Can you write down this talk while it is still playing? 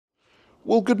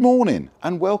Well, good morning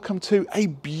and welcome to a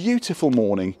beautiful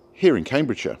morning here in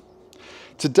Cambridgeshire.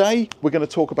 Today we're going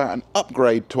to talk about an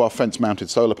upgrade to our fence mounted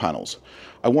solar panels.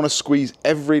 I want to squeeze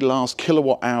every last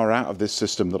kilowatt hour out of this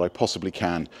system that I possibly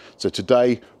can. So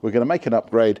today we're going to make an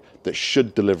upgrade that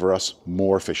should deliver us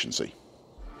more efficiency.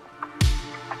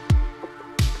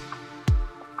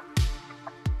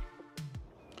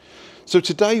 So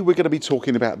today we're going to be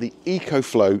talking about the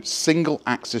Ecoflow single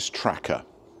axis tracker.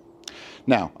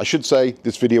 Now, I should say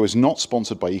this video is not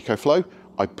sponsored by Ecoflow.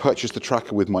 I purchased the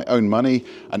tracker with my own money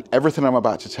and everything I'm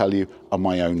about to tell you are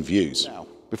my own views. Now,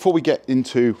 before we get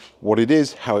into what it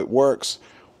is, how it works,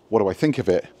 what do I think of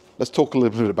it, let's talk a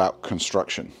little bit about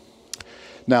construction.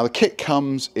 Now, the kit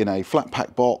comes in a flat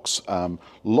pack box,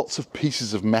 lots of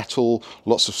pieces of metal,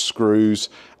 lots of screws,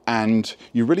 and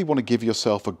you really want to give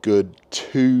yourself a good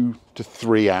 2 to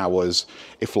 3 hours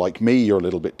if, like me, you're a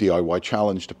little bit DIY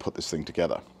challenged to put this thing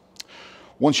together.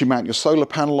 Once you mount your solar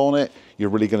panel on it, you're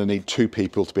really going to need 2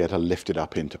 people to be able to lift it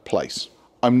up into place.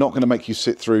 I'm not going to make you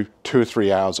sit through 2 or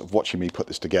 3 hours of watching me put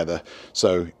this together.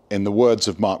 So in the words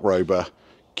of Mark Rober,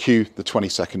 cue the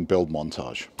 20-second build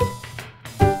montage.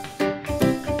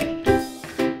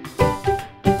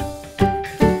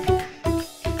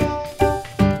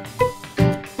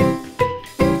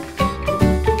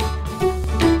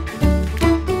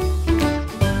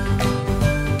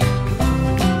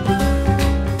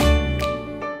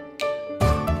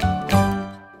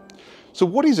 So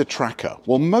what is a tracker?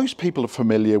 Well, most people are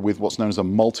familiar with what's known as a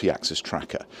multi-axis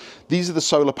tracker. These are the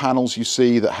solar panels you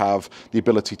see that have the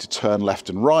ability to turn left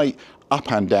and right,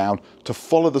 up and down, to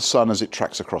follow the sun as it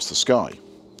tracks across the sky.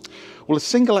 Well, a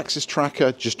single axis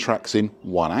tracker just tracks in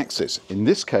one axis. In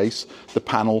this case, the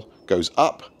panel goes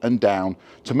up and down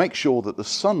to make sure that the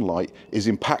sunlight is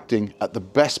impacting at the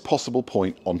best possible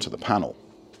point onto the panel.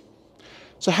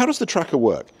 So how does the tracker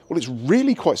work? Well, it's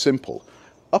really quite simple.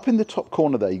 Up in the top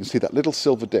corner there, you can see that little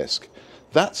silver disc.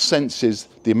 That senses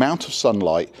the amount of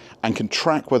sunlight and can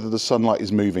track whether the sunlight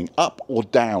is moving up or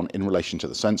down in relation to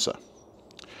the sensor.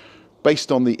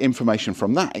 Based on the information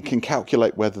from that, it can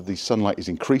calculate whether the sunlight is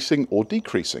increasing or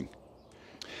decreasing.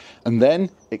 And then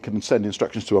it can send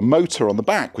instructions to a motor on the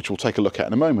back, which we'll take a look at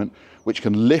in a moment, which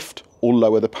can lift or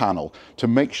lower the panel to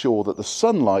make sure that the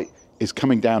sunlight is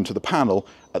coming down to the panel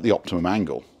at the optimum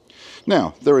angle.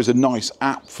 Now, there is a nice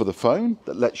app for the phone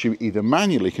that lets you either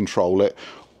manually control it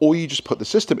or you just put the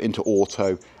system into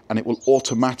auto and it will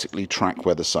automatically track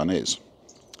where the sun is.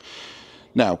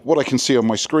 Now, what I can see on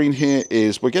my screen here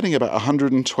is we're getting about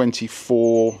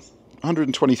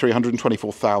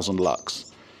 124,000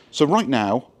 lux. So right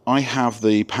now, I have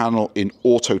the panel in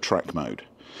auto track mode.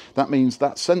 That means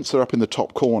that sensor up in the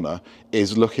top corner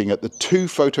is looking at the 2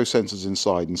 photosensors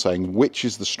inside and saying which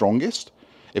is the strongest.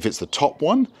 If it's the top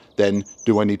one, then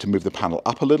do I need to move the panel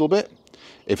up a little bit?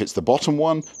 If it's the bottom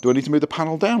one, do I need to move the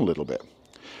panel down a little bit?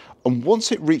 And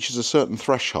once it reaches a certain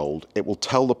threshold, it will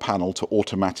tell the panel to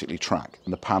automatically track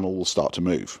and the panel will start to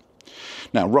move.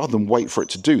 Now, rather than wait for it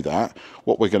to do that,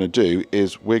 what we're going to do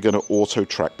is we're going to auto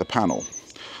track the panel.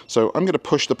 So I'm going to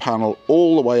push the panel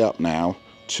all the way up now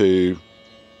to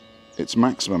its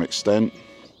maximum extent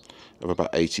of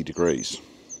about 80 degrees.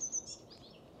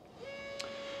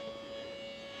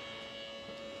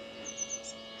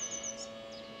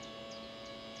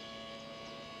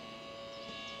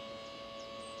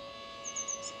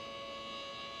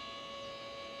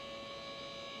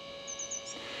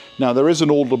 Now, there is an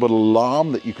audible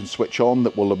alarm that you can switch on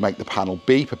that will make the panel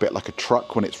beep, a bit like a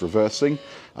truck when it's reversing.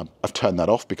 I've turned that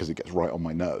off because it gets right on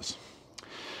my nerves.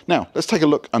 Now, let's take a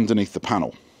look underneath the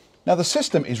panel. Now, the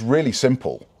system is really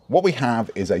simple. What we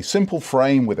have is a simple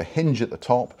frame with a hinge at the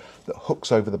top that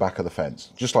hooks over the back of the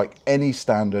fence, just like any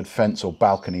standard fence or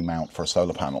balcony mount for a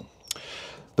solar panel.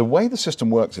 The way the system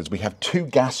works is we have 2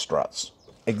 gas struts,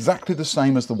 exactly the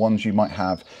same as the ones you might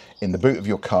have in the boot of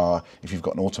your car if you've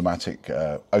got an automatic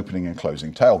opening and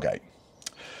closing tailgate.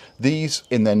 These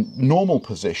in their normal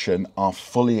position are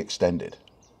fully extended.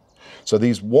 So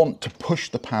these want to push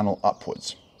the panel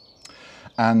upwards.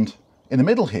 And in the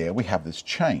middle here we have this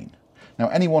chain. Now,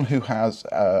 anyone who has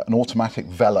an automatic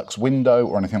Velux window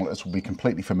or anything like this will be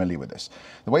completely familiar with this.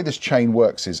 The way this chain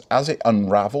works is as it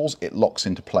unravels, it locks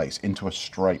into place into a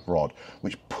straight rod,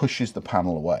 which pushes the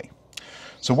panel away.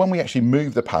 So when we actually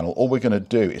move the panel, all we're going to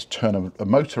do is turn a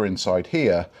motor inside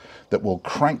here that will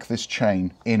crank this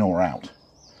chain in or out.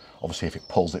 Obviously, if it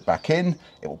pulls it back in,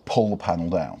 it will pull the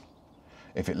panel down.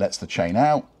 If it lets the chain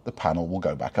out, the panel will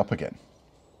go back up again.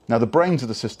 Now, the brains of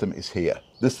the system is here.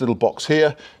 This little box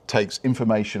here takes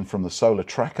information from the solar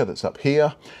tracker that's up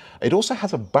here. It also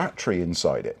has a battery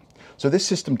inside it. So this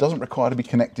system doesn't require to be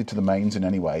connected to the mains in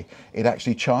any way. It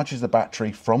actually charges the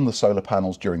battery from the solar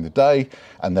panels during the day,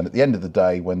 and then at the end of the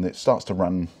day, when it starts to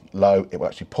run low, it will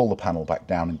actually pull the panel back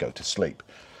down and go to sleep.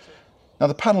 Now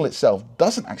the panel itself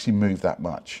doesn't actually move that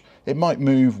much. It might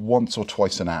move once or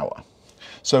twice an hour.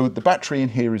 So the battery in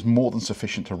here is more than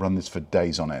sufficient to run this for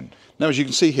days on end. Now, as you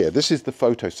can see here, this is the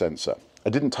photo sensor. I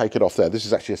didn't take it off there. This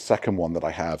is actually a second one that I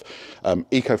have.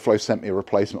 Ecoflow sent me a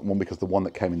replacement one because the one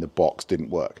that came in the box didn't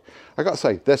work. I got to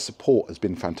say, their support has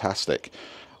been fantastic.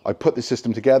 I put this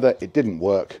system together, it didn't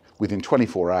work. Within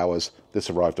 24 hours,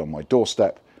 this arrived on my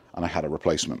doorstep and I had a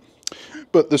replacement.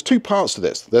 But there's two parts to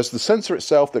this. There's the sensor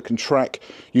itself that can track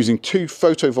using two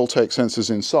photovoltaic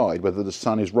sensors inside, whether the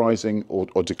sun is rising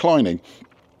or declining.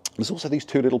 There's also these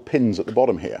two little pins at the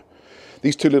bottom here.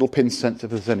 These two little pins sense if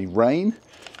there's any rain,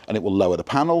 and it will lower the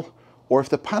panel, or if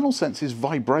the panel senses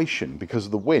vibration because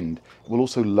of the wind, it will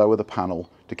also lower the panel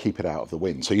to keep it out of the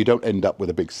wind, so you don't end up with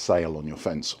a big sail on your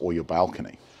fence or your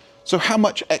balcony. So how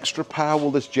much extra power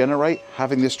will this generate,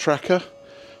 having this tracker?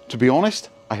 To be honest,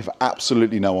 I have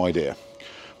absolutely no idea.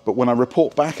 But when I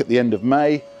report back at the end of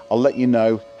May, I'll let you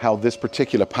know how this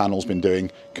particular panel's been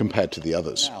doing compared to the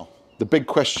others. Now, the big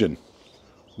question,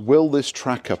 will this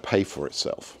tracker pay for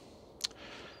itself?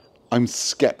 I'm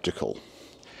skeptical.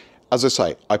 As I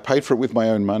say, I paid for it with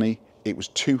my own money. It was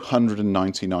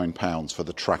 £299 for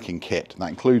the tracking kit. That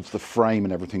includes the frame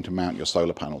and everything to mount your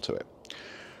solar panel to it.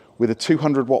 With a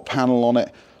 200-watt panel on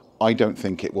it, I don't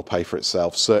think it will pay for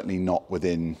itself, certainly not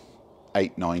within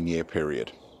 8-9 year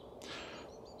period.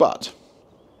 But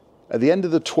at the end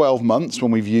of the 12 months,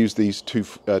 when we've used these two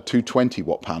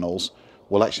 20-watt panels,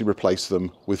 we'll actually replace them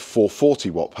with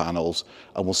 440-watt panels,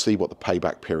 and we'll see what the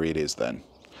payback period is then.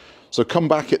 So come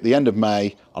back at the end of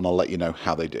May and I'll let you know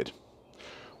how they did.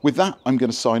 With that, I'm going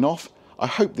to sign off. I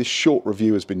hope this short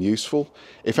review has been useful.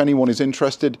 If anyone is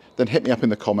interested, then hit me up in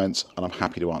the comments and I'm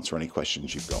happy to answer any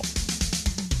questions you've got.